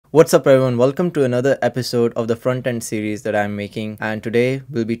What's up everyone, welcome to another episode of the front-end series that I'm making, and today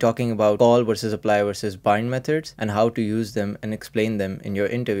we'll be talking about call versus apply versus bind methods and how to use them and explain them in your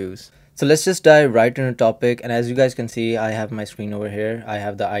interviews. So let's just dive right into the topic, and as you guys can see, I have my screen over here. I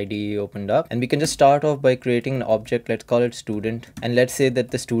have the IDE opened up, and we can just start off by creating an object. Let's call it student, and let's say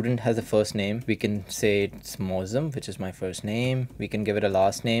that the student has a first name. We can say it's Moazzam, which is my first name. We can give it a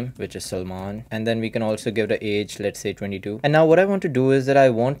last name, which is Salman, and then we can also give it an age, let's say 22. And now what I want to do is that I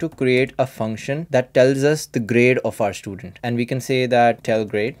want to create a function that tells us the grade of our student, and we can say that tell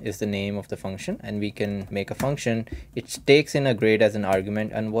grade is the name of the function, and we can make a function. It takes in a grade as an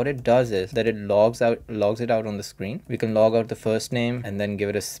argument, and what it does is that it logs it out on the screen. We can log out the first name and then give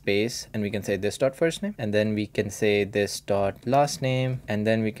it a space, and we can say this dot first name, and then we can say this dot last name, and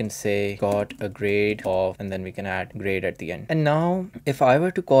then we can say got a grade of, and then we can add grade at the end. And now if I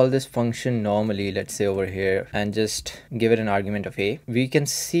were to call this function normally, let's say over here, and just give it an argument of a, we can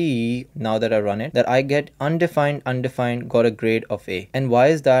see now that I run it that I get undefined got a grade of a. And why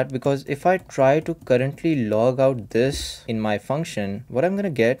is that? Because if I try to currently log out this in my function, what I'm gonna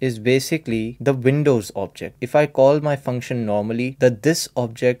get is basically the Windows object. If I call my function normally, that this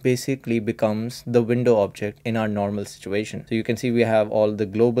object basically becomes the window object in our normal situation. So you can see we have all the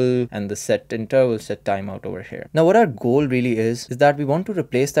global and the set interval, set timeout over here. Now what our goal really is that we want to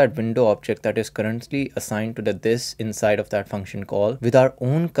replace that window object that is currently assigned to the this inside of that function call with our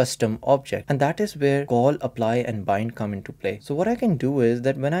own custom object, and that is where call, apply and bind come into play. So what I can do is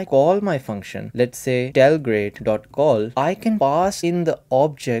that when I call my function, let's say tell grade dot call, I can pass in the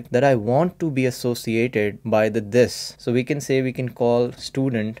object that I want to be associated by the this. So we can say we can call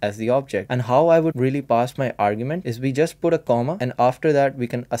student as the object, and how I would really pass my argument is we just put a comma, and after that we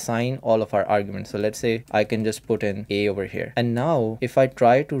can assign all of our arguments. So let's say I can just put in a over here, and now if I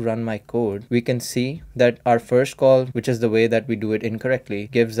try to run my code, we can see that our first call, which is the way that we do it incorrectly,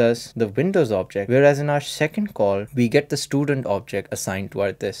 gives us the Windows object, whereas in our second call we get the student object assigned to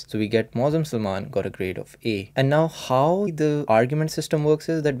our this. So we get Moazzam Salman got a grade of a. And now how the argument system works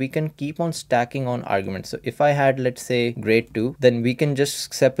is that we can keep on stacking on arguments. So if I had, let's say grade 2, then we can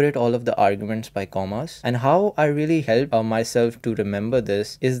just separate all of the arguments by commas. And how I really help myself to remember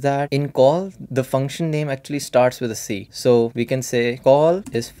this is that in call, the function name actually starts with a C. So we can say call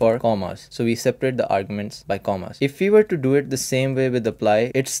is for commas. So we separate the arguments by commas. If we were to do it the same way with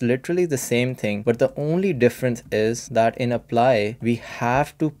apply, it's literally the same thing, but the only difference is that in apply, we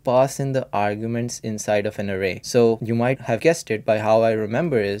have to pass in the arguments inside of an array. So you might have guessed it by how I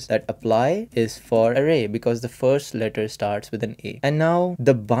remember is that apply is for array because the first letter starts with an A. And now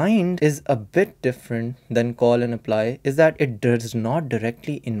the bind is a bit different than call and apply, is that it does not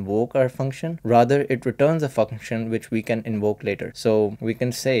directly invoke our function, rather it returns a function which we can invoke later. So we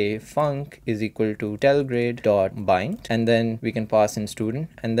can say func is equal to tell grade dot bind, and then we can pass in student,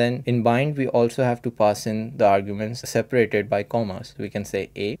 and then in bind we also have to pass in the arguments separated by commas. We can say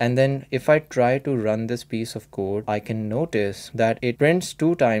a, and then if I try to run this piece of code, I can notice that it prints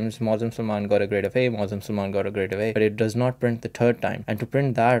 2 times Moazzam Salman got a grade of a, Moazzam Salman got a grade of a, but it does not print the 3rd time. And to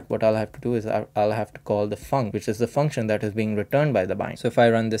print that, what I'll have to do is I'll have to call the func, which is the function that is being returned by the bind. So if I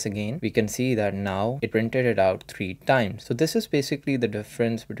run this again, we can see that now it printed it out 3 times. So this is basically the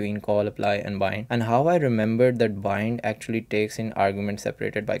difference between call, apply and bind. And how I remembered that bind actually takes in arguments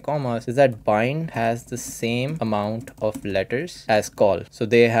separated by commas is that bind has the same amount of letters as call. So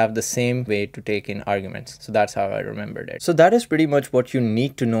they have the same way to take in arguments. So that's how I remembered it. So that is pretty much what you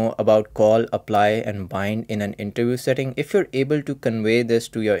need to know about call, apply and bind in an interview setting. If you're able to convey this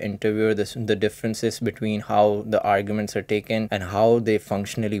to your interviewer, the differences between how the arguments are taken and how they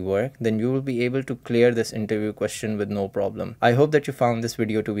functionally work, then you will be able to clear this interview question with no problem. I hope that you found this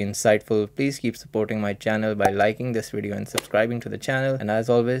video to be insightful. Please keep supporting my channel by liking this video and subscribing to the channel. And as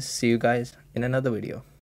always, see you guys in another video.